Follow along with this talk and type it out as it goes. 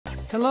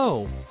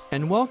Hello,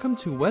 and welcome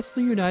to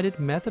Wesley United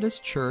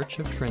Methodist Church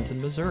of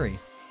Trenton, Missouri.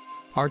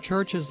 Our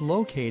church is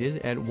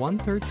located at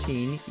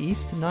 113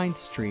 East 9th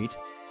Street,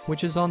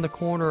 which is on the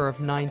corner of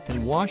 9th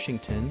and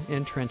Washington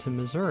in Trenton,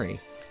 Missouri.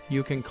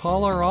 You can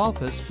call our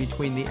office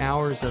between the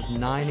hours of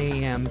 9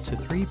 a.m. to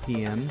 3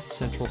 p.m.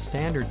 Central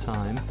Standard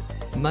Time,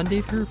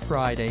 Monday through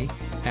Friday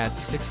at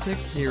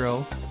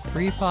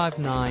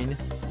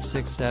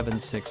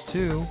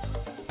 660-359-6762,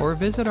 or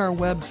visit our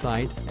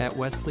website at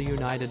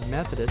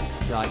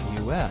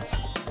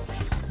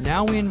wesleyunitedmethodist.us.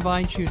 Now we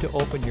invite you to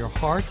open your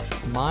heart,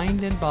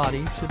 mind, and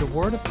body to the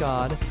Word of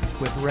God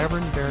with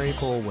Reverend Barry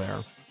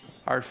Boulware.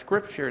 Our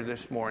scripture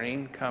this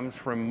morning comes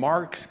from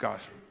Mark's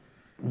Gospel.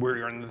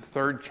 We're in the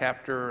third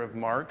chapter of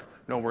Mark.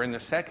 No, we're in the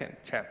second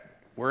chapter.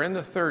 We're in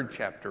the third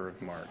chapter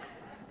of Mark.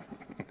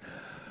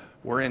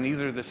 We're in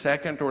either the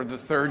second or the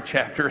third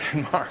chapter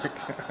in Mark.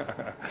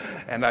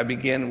 And I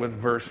begin with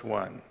verse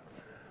 1.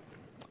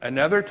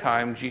 Another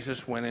time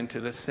Jesus went into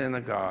the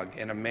synagogue,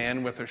 and a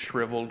man with a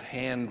shriveled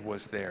hand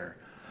was there.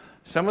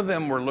 Some of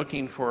them were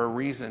looking for a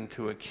reason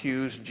to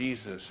accuse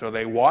Jesus, so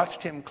they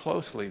watched him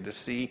closely to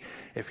see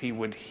if he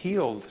would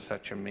heal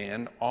such a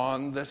man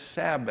on the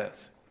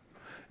Sabbath.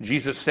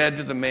 Jesus said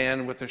to the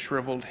man with the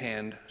shriveled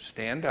hand,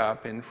 "Stand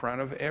up in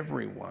front of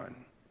everyone."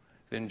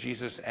 Then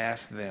Jesus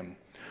asked them,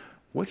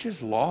 "Which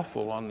is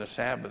lawful on the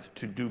Sabbath,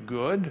 to do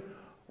good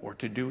or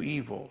to do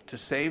evil, to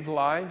save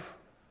life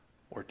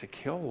or to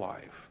kill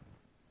life?"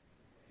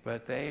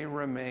 But they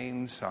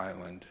remained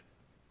silent.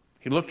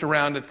 He looked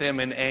around at them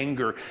in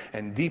anger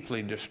and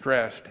deeply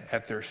distressed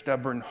at their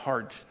stubborn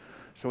hearts.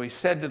 So he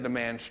said to the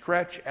man,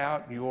 "Stretch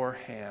out your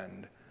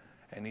hand."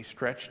 And he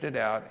stretched it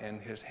out,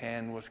 and his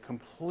hand was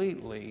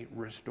completely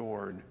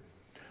restored.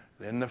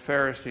 Then the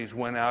Pharisees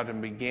went out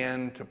and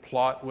began to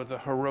plot with the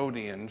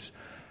Herodians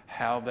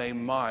how they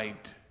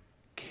might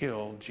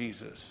kill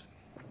Jesus.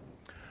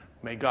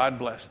 May God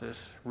bless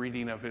this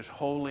reading of his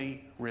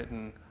holy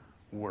written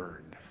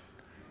word.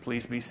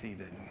 Please be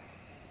seated.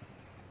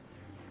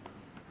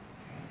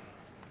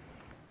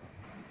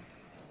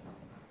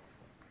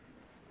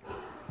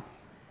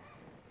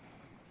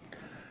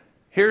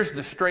 Here's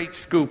the straight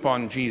scoop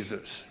on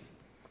Jesus.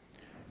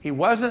 He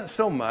wasn't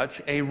so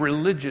much a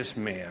religious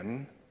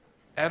man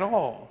at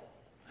all.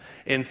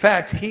 In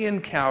fact, he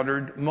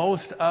encountered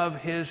most of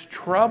his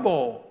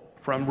trouble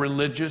from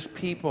religious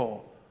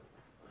people.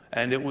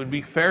 And it would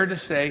be fair to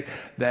say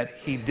that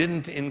he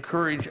didn't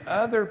encourage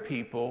other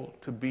people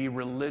to be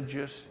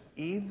religious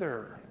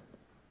either.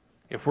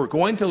 If we're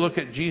going to look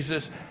at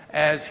Jesus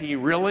as he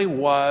really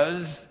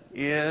was,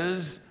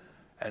 is,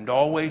 and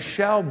always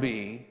shall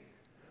be,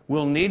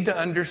 we'll need to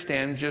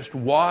understand just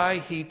why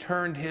he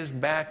turned his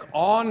back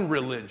on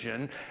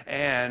religion,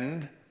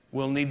 and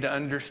we'll need to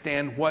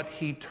understand what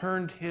he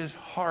turned his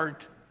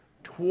heart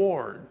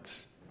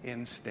towards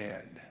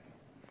instead.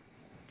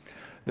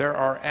 There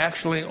are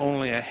actually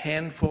only a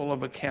handful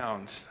of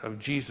accounts of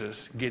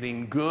Jesus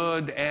getting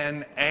good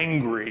and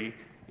angry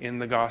in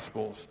the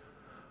Gospels,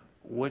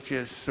 which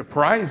is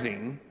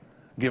surprising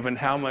given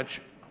how much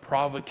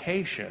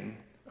provocation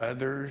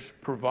others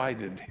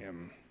provided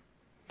him.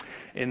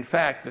 In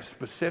fact, the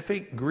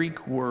specific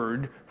Greek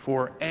word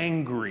for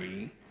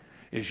angry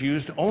is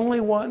used only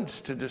once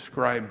to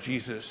describe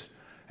Jesus.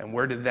 And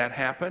where did that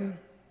happen?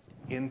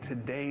 In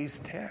today's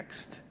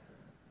text,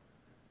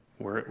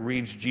 where it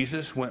reads,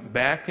 Jesus went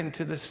back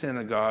into the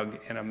synagogue,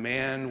 and a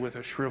man with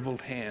a shriveled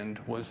hand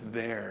was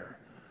there.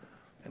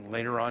 And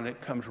later on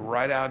it comes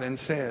right out and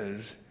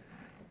says,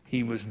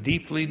 he was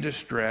deeply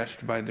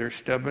distressed by their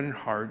stubborn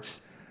hearts,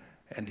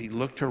 and he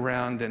looked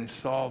around and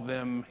saw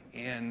them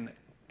in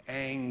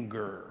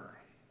anger.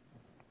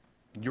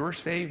 Your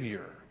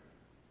Savior,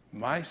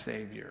 my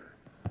Savior,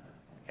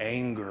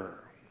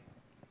 anger.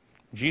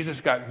 Jesus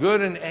got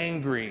good and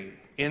angry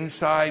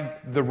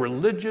inside the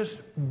religious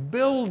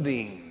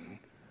building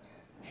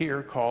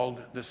here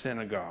called the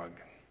synagogue.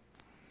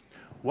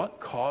 What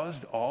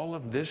caused all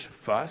of this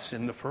fuss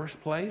in the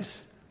first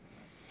place?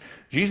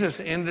 Jesus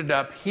ended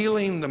up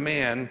healing the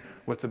man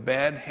with the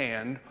bad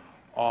hand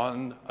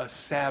on a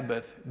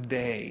Sabbath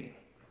day.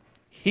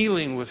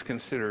 Healing was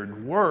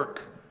considered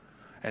work,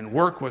 and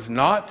work was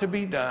not to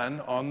be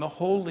done on the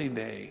holy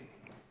day.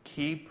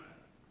 Keep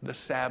the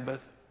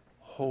Sabbath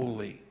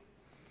holy.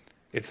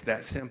 It's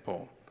that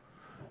simple.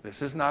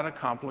 This is not a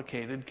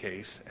complicated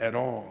case at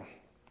all.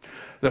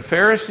 The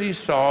Pharisees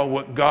saw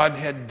what God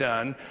had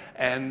done,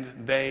 and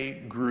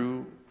they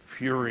grew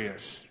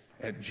furious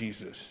at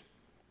Jesus.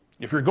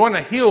 If you're going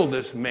to heal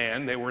this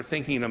man, they were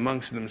thinking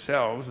amongst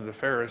themselves, the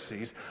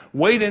Pharisees,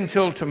 wait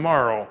until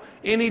tomorrow,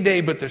 any day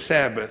but the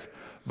Sabbath,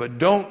 but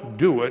don't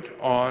do it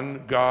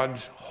on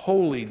God's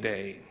holy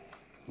day.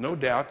 No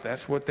doubt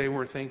that's what they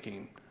were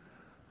thinking.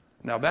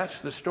 Now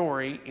that's the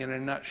story in a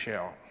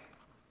nutshell,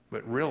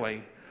 but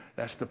really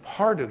that's the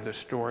part of the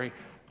story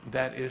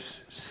that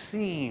is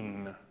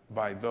seen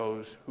by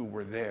those who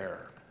were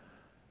there.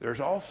 There's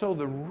also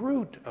the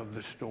root of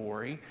the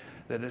story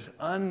that is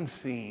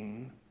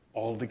unseen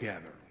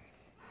altogether.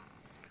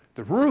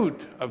 The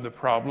root of the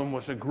problem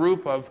was a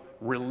group of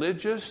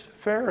religious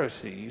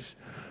Pharisees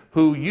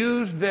who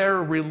used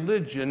their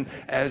religion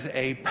as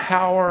a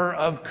power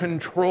of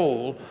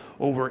control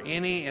over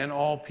any and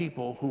all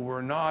people who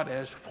were not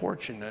as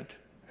fortunate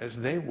as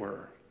they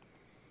were.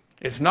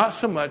 It's not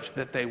so much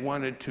that they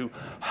wanted to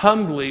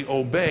humbly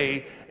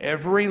obey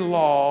every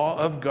law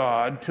of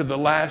God to the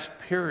last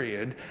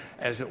period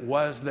as it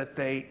was that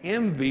they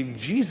envied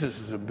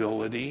Jesus'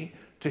 ability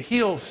to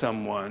heal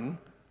someone,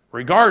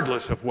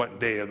 regardless of what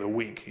day of the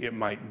week it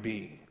might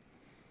be.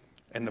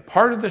 And the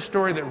part of the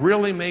story that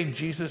really made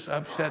Jesus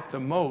upset the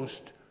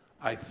most,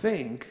 I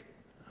think,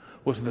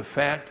 was the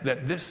fact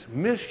that this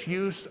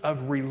misuse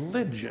of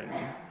religion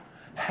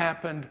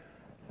happened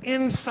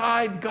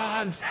inside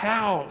God's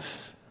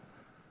house.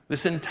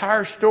 This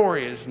entire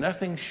story is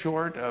nothing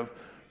short of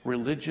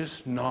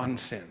religious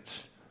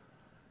nonsense.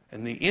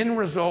 And the end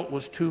result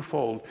was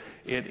twofold.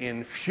 It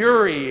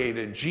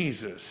infuriated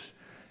Jesus,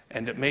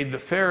 and it made the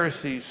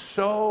Pharisees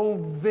so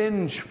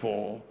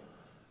vengeful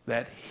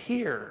that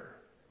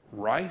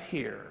right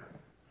here,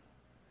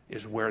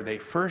 is where they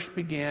first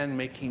began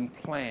making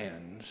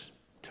plans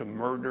to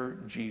murder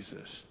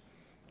Jesus.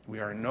 We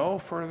are no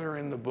further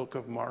in the book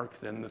of Mark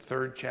than the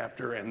 3rd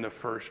chapter and the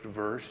 1st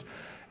verse.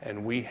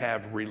 And we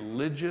have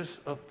religious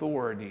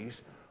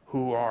authorities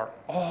who are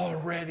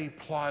already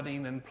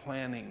plotting and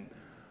planning,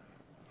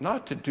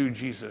 not to do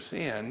Jesus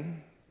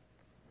in,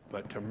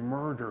 but to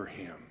murder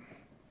him.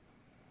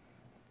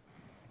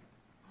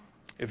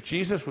 If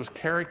Jesus was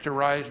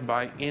characterized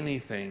by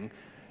anything,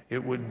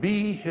 it would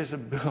be his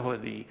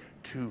ability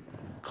to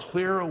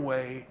clear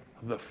away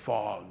the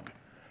fog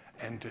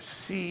and to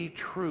see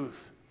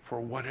truth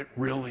for what it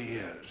really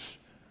is.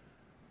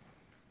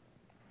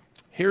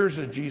 Here's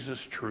a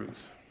Jesus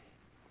truth.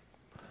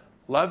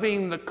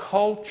 Loving the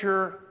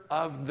culture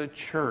of the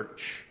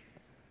church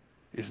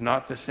is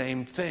not the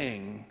same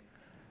thing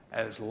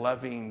as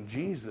loving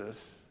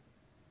Jesus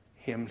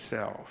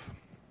himself.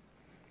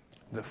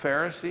 The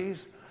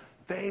Pharisees,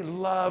 they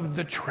loved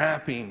the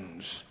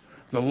trappings,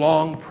 the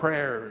long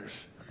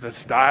prayers, the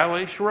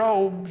stylish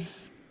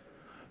robes,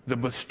 the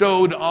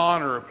bestowed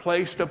honor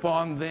placed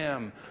upon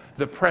them,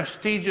 the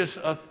prestigious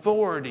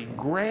authority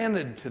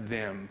granted to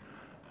them,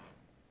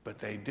 but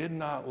they did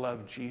not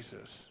love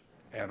Jesus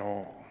at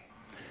all.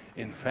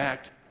 In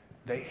fact,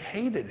 they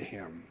hated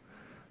him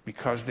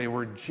because they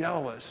were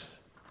jealous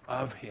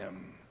of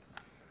him.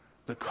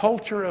 The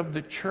culture of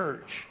the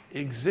church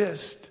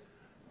exists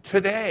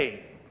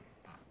today.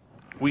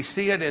 We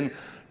see it in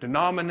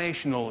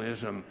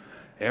denominationalism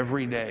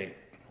every day.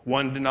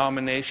 One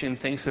denomination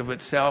thinks of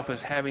itself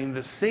as having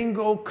the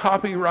single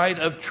copyright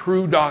of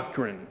true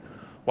doctrine,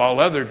 while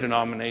other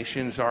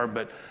denominations are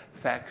but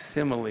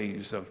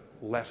facsimiles of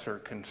lesser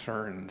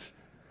concerns.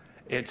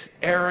 It's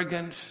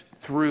arrogance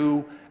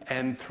through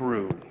and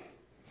through.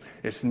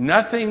 It's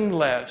nothing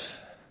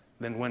less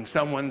than when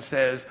someone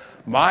says,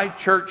 my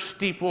church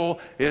steeple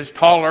is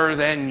taller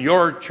than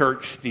your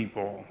church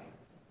steeple.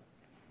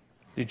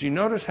 Did you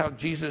notice how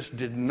Jesus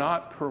did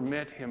not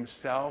permit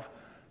himself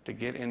to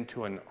get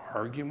into an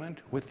argument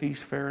with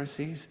these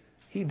Pharisees?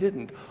 He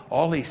didn't.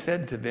 All he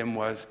said to them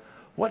was,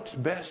 what's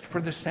best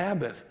for the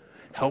Sabbath?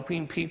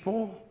 Helping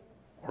people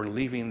or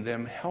leaving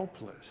them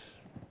helpless?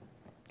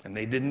 And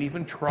they didn't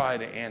even try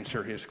to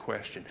answer his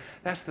question.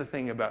 That's the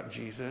thing about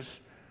Jesus.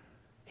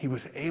 He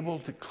was able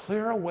to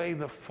clear away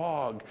the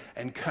fog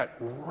and cut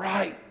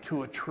right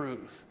to a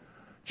truth.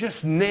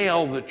 Just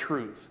nail the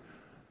truth.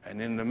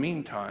 And in the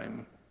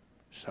meantime,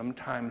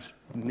 sometimes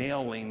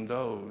nailing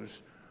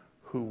those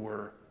who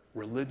were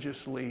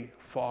religiously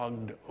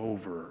fogged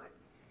over.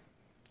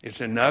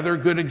 It's another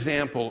good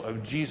example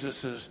of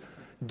Jesus'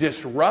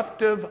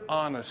 disruptive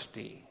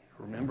honesty.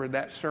 Remember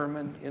that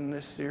sermon in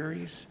this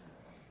series?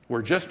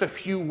 Where just a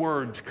few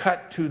words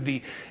cut to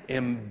the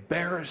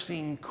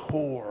embarrassing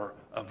core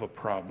of a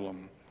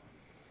problem.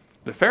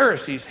 The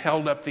Pharisees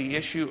held up the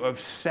issue of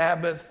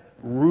Sabbath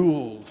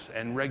rules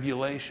and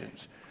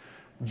regulations.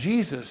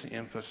 Jesus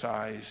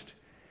emphasized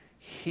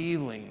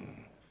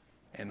healing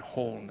and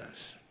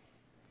wholeness.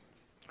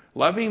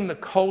 Loving the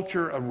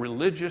culture of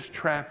religious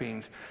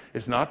trappings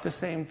is not the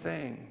same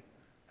thing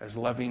as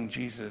loving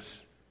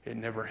Jesus. It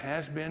never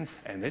has been,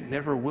 and it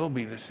never will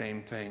be the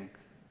same thing.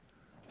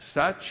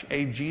 Such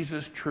a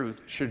Jesus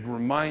truth should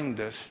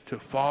remind us to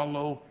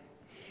follow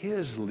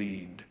his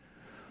lead.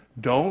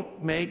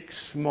 Don't make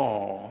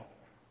small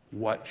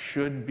what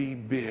should be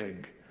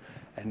big,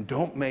 and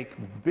don't make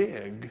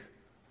big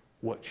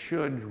what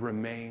should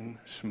remain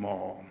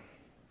small.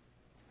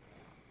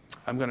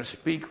 I'm going to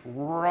speak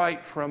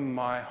right from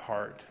my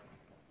heart,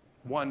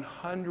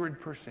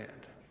 100%.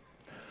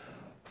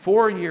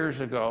 4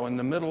 years ago, in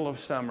the middle of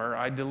summer,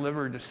 I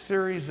delivered a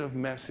series of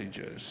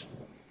messages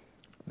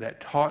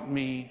that taught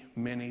me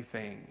many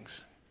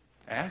things.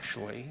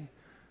 Actually,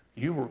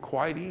 you were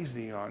quite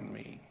easy on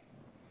me.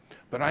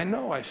 But I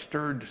know I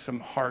stirred some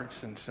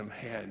hearts and some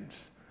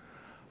heads.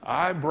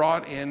 I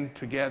brought in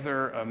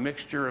together a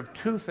mixture of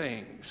two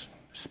things,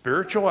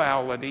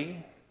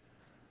 spirituality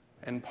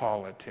and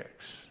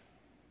politics.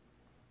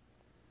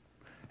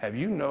 Have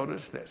you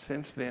noticed that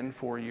since then,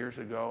 4 years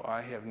ago,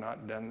 I have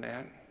not done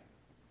that?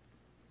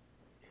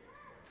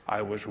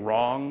 I was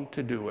wrong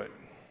to do it.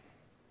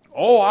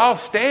 Oh, I'll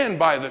stand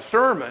by the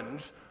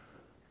sermons.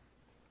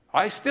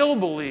 I still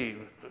believe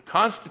the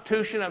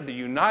Constitution of the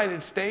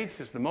United States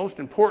is the most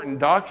important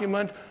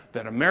document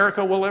that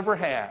America will ever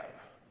have.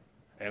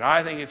 And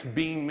I think it's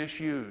being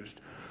misused.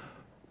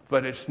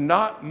 But it's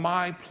not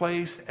my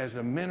place as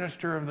a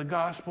minister of the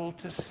gospel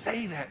to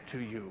say that to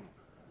you.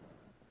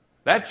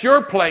 That's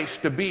your place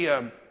to be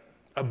an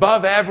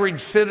above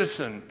average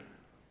citizen.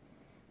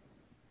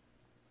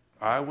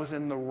 I was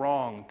in the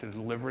wrong to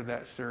deliver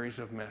that series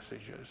of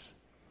messages.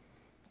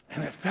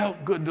 And it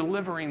felt good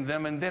delivering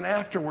them. And then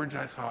afterwards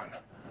I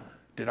thought,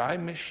 did I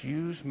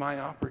misuse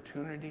my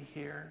opportunity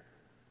here?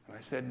 And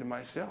I said to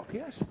myself,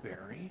 yes,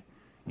 Barry,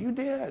 you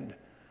did.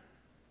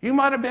 You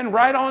might have been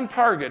right on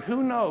target.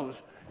 Who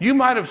knows? You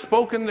might have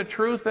spoken the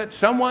truth that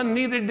someone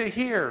needed to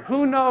hear.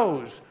 Who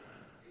knows?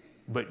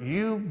 But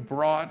you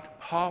brought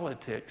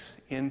politics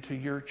into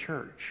your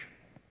church.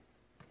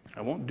 I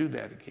won't do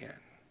that again.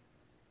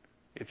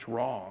 It's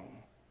wrong.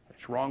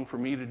 It's wrong for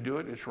me to do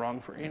it. It's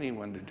wrong for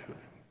anyone to do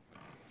it.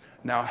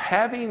 Now,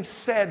 having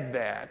said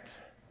that,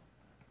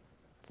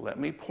 let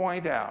me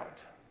point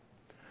out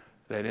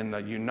that in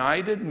the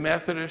United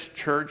Methodist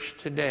Church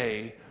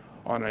today,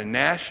 on a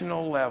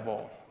national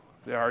level,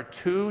 there are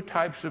two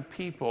types of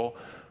people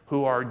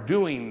who are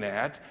doing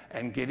that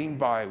and getting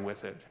by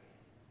with it.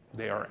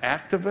 They are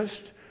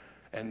activists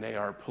and they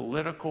are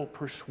political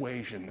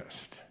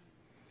persuasionists.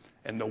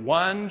 And the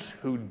ones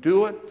who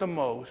do it the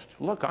most,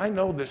 look, I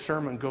know this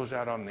sermon goes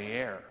out on the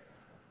air.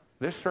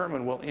 This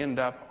sermon will end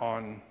up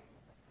on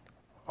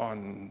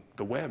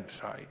the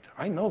website.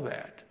 I know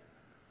that.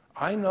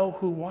 I know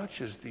who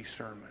watches these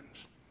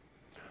sermons.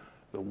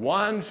 The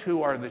ones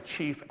who are the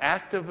chief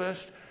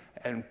activists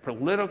and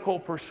political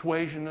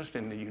persuasionists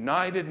in the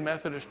United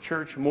Methodist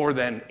Church more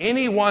than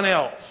anyone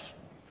else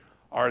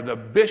are the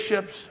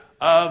bishops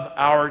of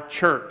our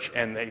church,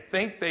 and they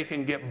think they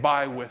can get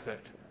by with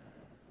it.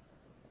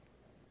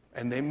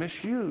 And they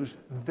misuse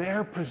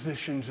their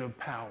positions of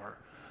power.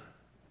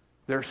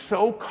 They're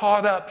so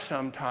caught up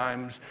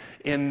sometimes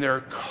in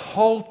their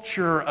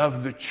culture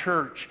of the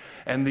church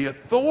and the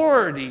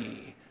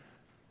authority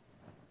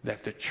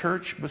that the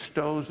church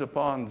bestows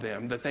upon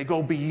them that they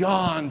go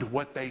beyond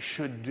what they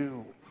should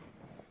do.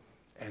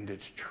 And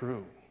it's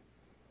true.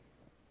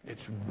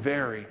 It's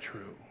very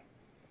true.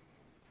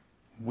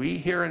 We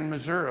here in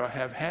Missouri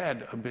have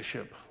had a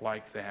bishop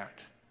like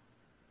that.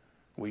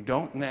 We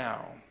don't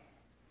now.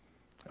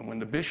 And when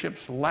the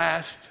bishops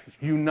last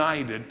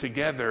united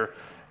together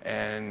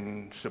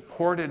and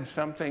supported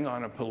something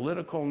on a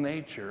political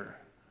nature,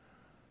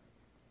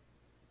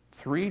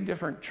 3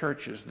 different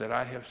churches that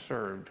I have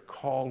served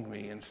called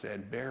me and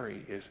said,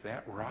 Barry, is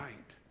that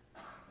right?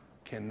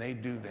 Can they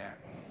do that?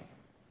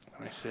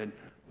 And I said,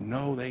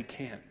 no, they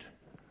can't.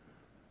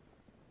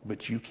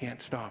 But you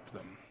can't stop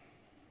them.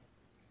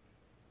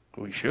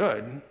 We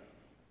should,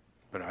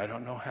 but I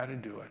don't know how to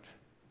do it.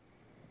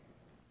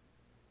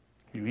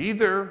 You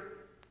either,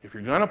 if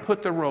you're going to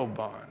put the robe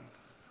on,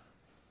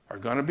 are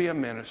going to be a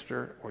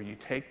minister, or you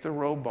take the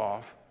robe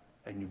off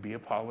and you be a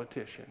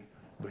politician.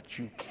 But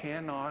you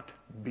cannot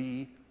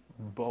be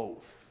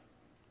both.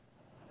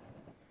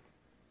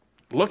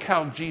 Look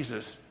how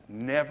Jesus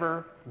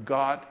never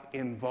got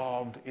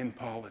involved in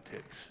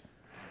politics.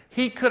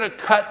 He could have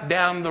cut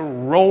down the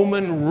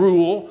Roman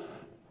rule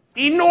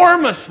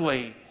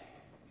enormously.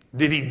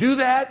 Did he do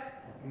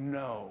that?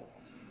 No.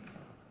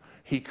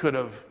 He could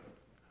have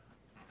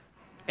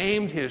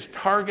aimed his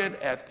target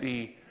at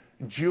the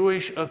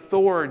Jewish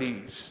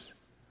authorities.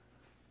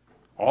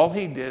 All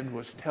he did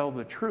was tell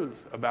the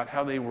truth about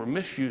how they were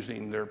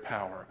misusing their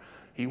power.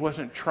 He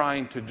wasn't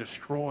trying to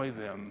destroy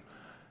them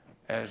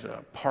as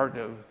a part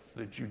of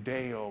the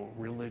Judeo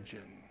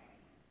religion.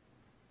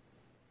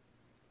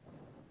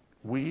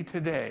 We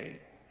today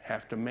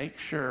have to make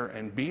sure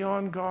and be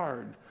on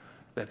guard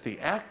that the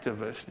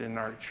activists in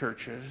our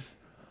churches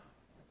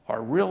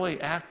are really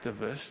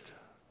activists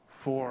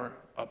for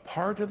a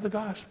part of the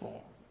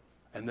gospel,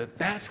 and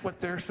that's what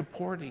they're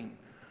supporting,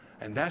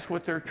 and that's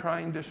what they're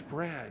trying to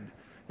spread,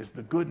 is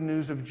the good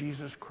news of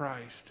Jesus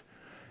Christ.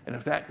 And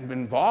if that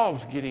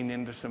involves getting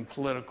into some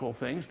political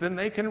things, then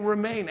they can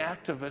remain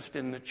activists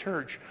in the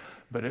church.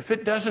 But if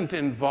it doesn't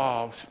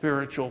involve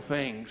spiritual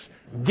things,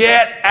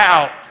 get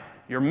out.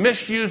 You're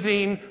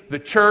misusing the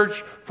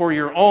church for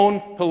your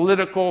own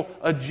political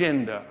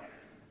agenda.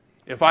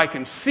 If I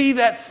can see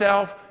that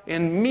self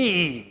in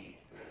me,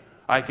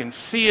 I can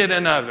see it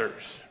in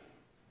others.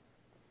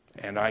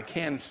 And I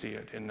can see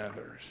it in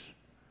others.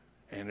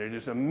 And it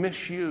is a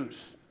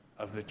misuse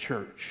of the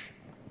church.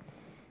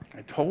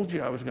 I told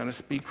you I was going to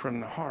speak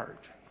from the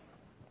heart.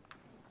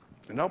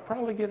 And I'll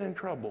probably get in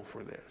trouble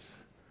for this.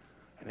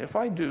 And if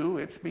I do,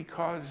 it's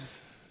because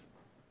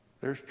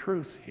there's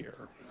truth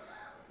here.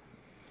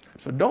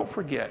 So don't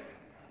forget,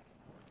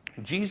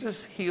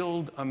 Jesus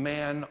healed a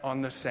man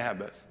on the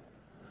Sabbath.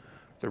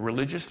 The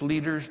religious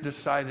leaders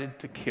decided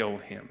to kill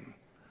him.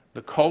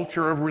 The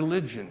culture of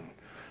religion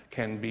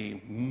can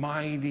be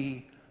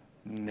mighty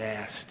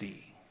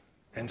nasty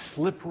and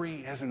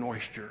slippery as an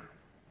oyster.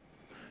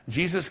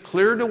 Jesus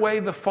cleared away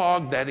the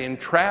fog that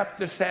entrapped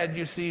the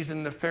Sadducees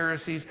and the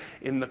Pharisees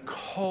in the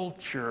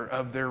culture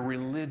of their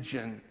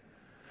religion.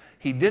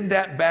 He did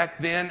that back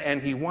then,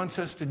 and he wants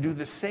us to do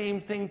the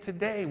same thing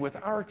today with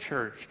our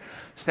church.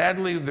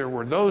 Sadly, there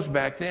were those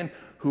back then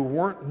who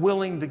weren't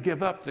willing to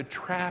give up the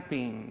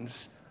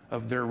trappings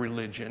of their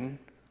religion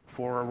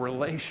for a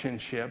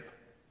relationship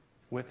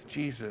with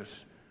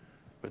Jesus.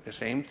 But the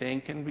same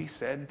thing can be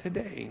said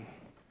today.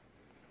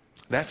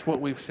 That's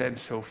what we've said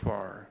so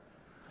far.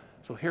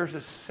 So here's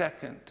a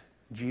second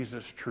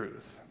Jesus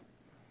truth.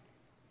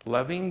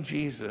 Loving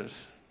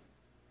Jesus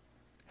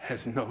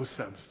has no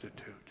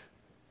substitute.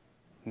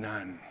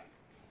 None.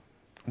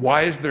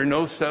 Why is there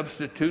no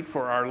substitute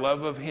for our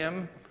love of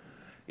him?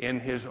 In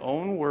his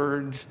own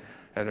words,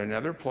 at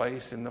another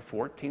place in the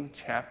 14th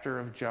chapter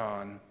of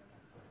John,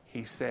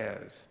 he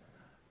says,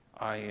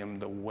 I am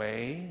the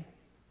way,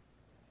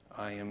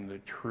 I am the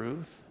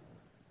truth,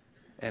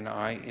 and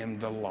I am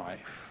the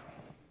life.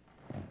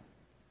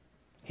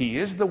 He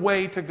is the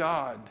way to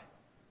God.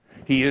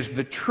 He is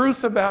the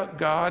truth about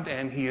God,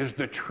 and he is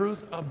the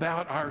truth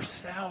about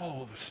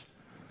ourselves.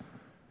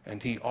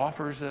 And he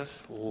offers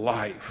us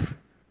life,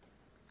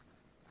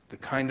 the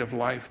kind of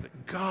life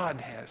that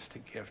God has to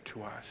give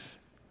to us.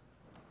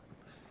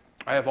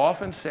 I have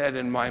often said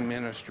in my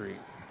ministry,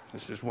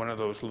 this is one of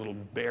those little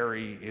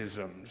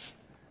Barry-isms,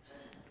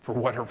 for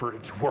whatever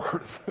it's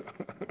worth.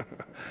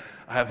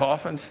 I have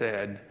often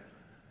said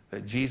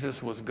that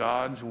Jesus was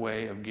God's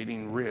way of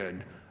getting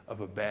rid of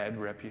a bad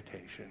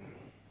reputation.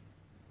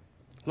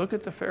 Look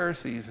at the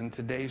Pharisees in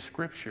today's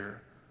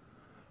scripture.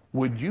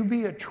 Would you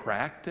be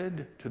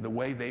attracted to the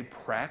way they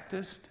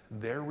practiced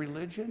their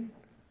religion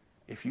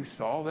if you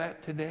saw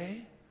that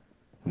today?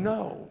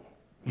 No,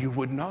 you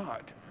would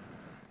not.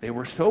 They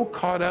were so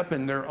caught up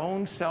in their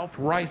own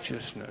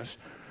self-righteousness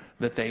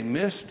that they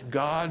missed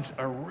God's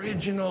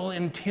original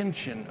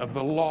intention of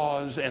the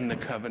laws and the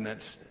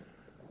covenants.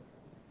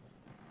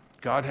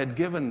 God had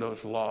given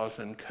those laws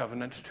and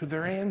covenants to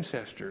their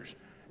ancestors,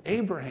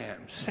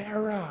 Abraham,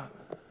 Sarah,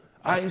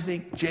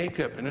 Isaac,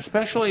 Jacob, and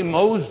especially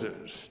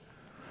Moses.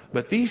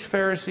 But these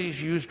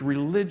Pharisees used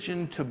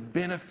religion to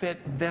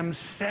benefit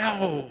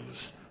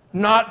themselves,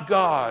 not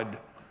God.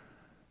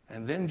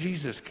 And then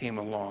Jesus came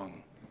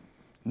along.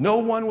 No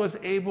one was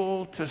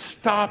able to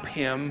stop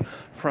him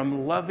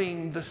from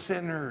loving the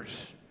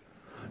sinners.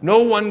 No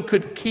one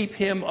could keep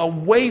him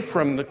away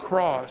from the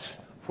cross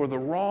for the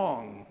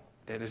wrong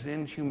that is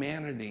in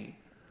humanity.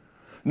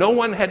 No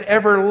one had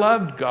ever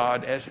loved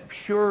God as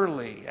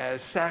purely,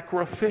 as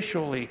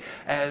sacrificially,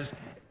 as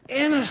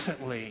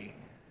innocently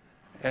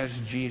as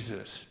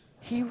Jesus.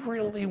 He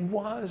really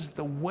was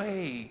the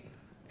way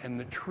and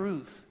the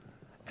truth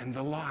and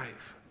the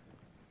life.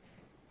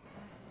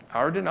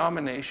 Our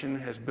denomination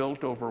has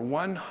built over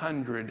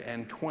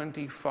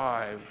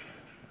 125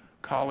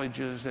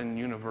 colleges and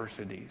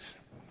universities.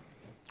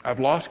 I've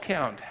lost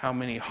count how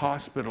many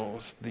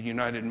hospitals the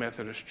United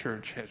Methodist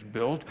Church has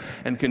built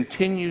and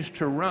continues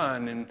to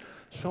run in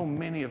so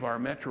many of our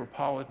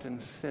metropolitan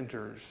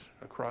centers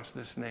across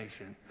this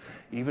nation.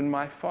 Even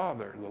my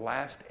father, the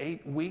last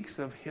 8 weeks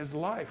of his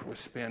life was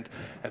spent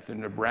at the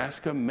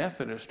Nebraska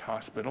Methodist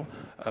Hospital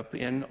up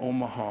in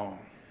Omaha.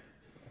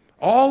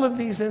 All of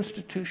these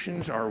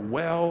institutions are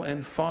well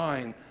and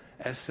fine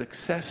as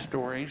success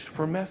stories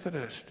for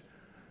Methodist.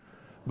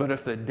 But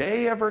if the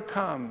day ever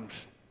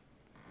comes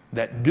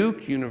that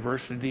Duke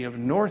University of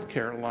North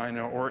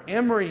Carolina or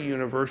Emory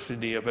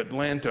University of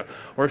Atlanta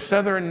or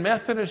Southern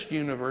Methodist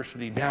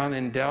University down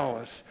in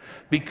Dallas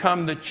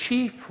become the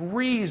chief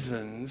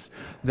reasons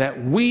that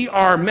we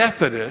are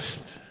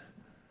Methodist,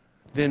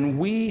 then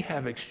we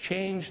have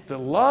exchanged the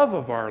love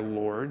of our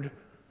Lord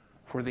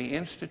for the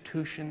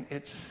institution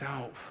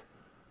itself.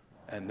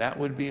 And that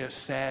would be a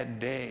sad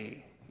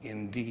day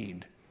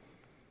indeed.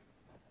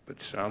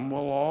 But some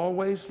will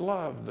always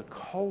love the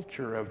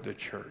culture of the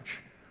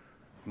church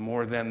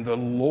more than the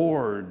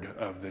Lord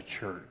of the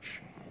church.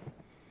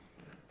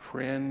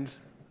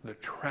 Friends, the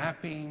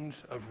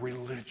trappings of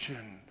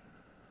religion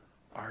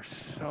are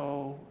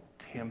so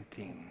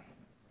tempting.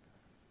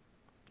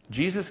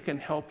 Jesus can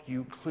help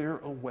you clear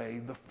away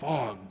the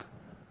fog.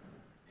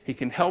 He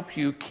can help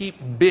you keep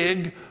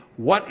big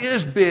what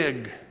is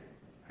big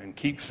and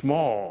keep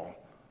small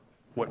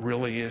what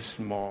really is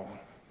small.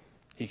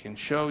 He can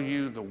show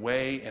you the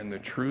way and the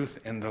truth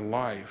and the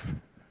life.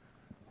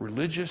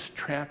 Religious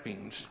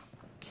trappings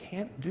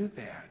can't do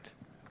that.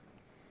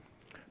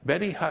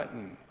 Betty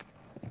Hutton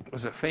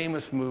was a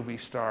famous movie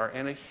star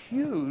and a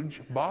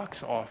huge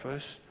box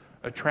office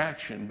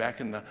attraction back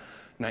in the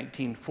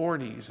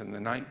 1940s and the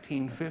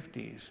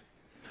 1950s.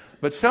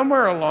 But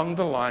somewhere along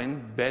the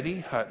line, Betty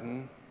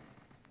Hutton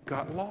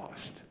got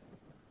lost.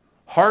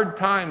 Hard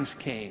times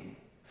came.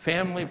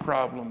 Family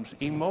problems,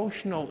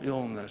 emotional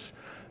illness,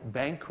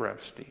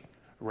 bankruptcy,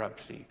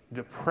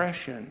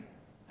 depression,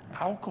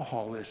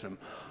 alcoholism.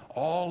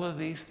 All of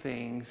these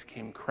things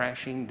came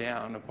crashing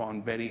down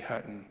upon Betty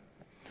Hutton.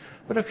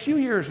 But a few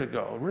years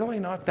ago, really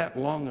not that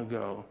long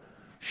ago,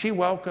 she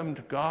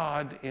welcomed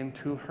God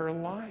into her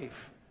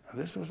life.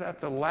 This was at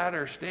the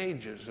latter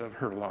stages of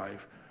her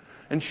life.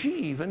 And she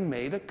even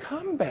made a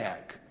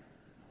comeback.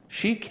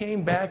 She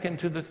came back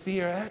into the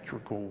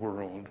theatrical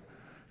world.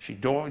 She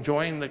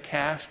joined the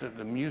cast of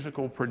the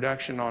musical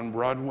production on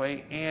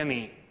Broadway,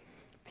 Annie,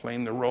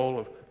 playing the role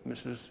of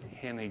Mrs.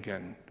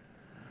 Hennigan.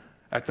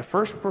 At the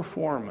first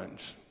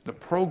performance, the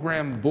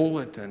program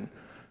bulletin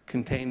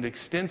contained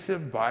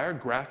extensive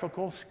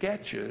biographical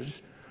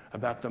sketches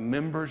about the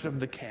members of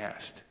the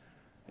cast,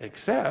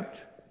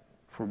 except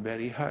for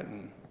Betty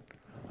Hutton.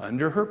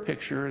 Under her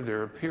picture,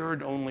 there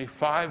appeared only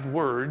 5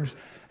 words,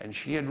 and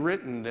she had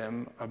written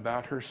them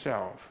about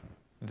herself.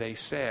 They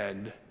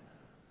said,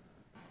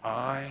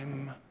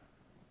 "I'm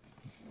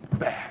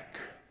back.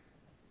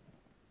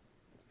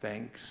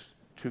 Thanks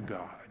to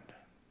God."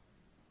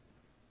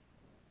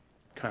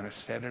 Kind of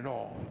said it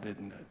all,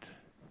 didn't it?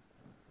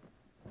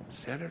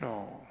 Said it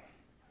all.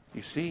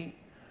 You see,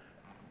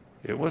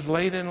 it was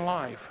late in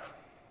life,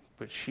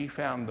 but she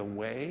found the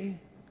way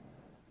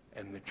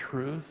and the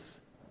truth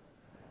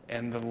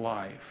and the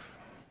life.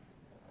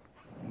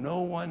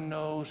 No one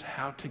knows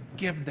how to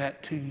give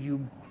that to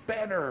you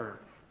better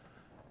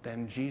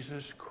than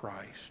Jesus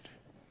Christ.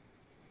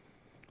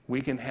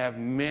 We can have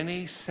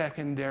many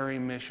secondary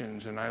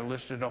missions, and I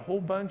listed a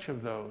whole bunch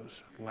of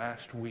those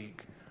last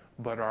week.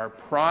 But our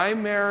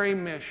primary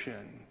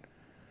mission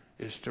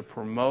is to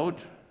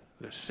promote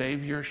the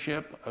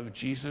saviorship of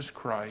Jesus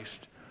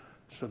Christ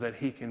so that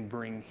he can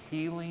bring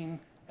healing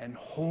and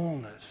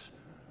wholeness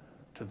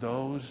to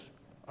those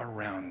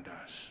around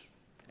us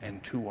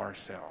and to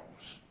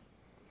ourselves.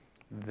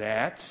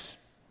 That's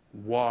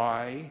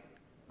why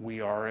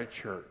we are a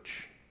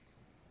church.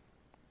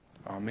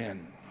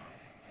 Amen.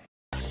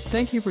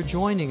 Thank you for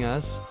joining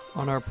us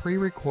on our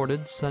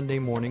pre-recorded Sunday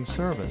morning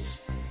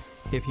service.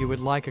 If you would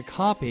like a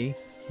copy,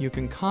 you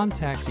can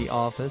contact the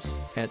office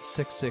at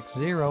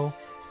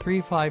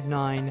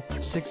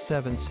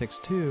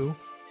 660-359-6762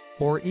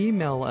 or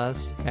email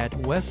us at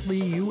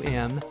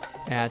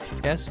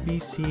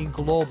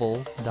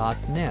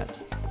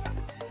wesleyum@sbcglobal.net.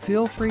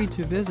 Feel free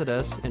to visit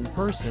us in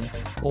person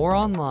or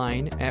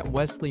online at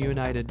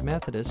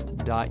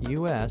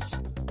wesleyunitedmethodist.us,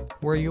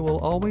 where you will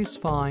always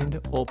find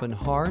open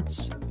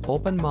hearts,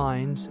 open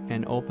minds,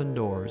 and open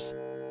doors.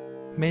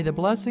 May the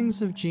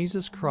blessings of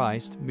Jesus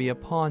Christ be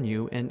upon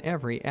you in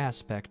every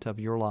aspect of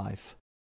your life.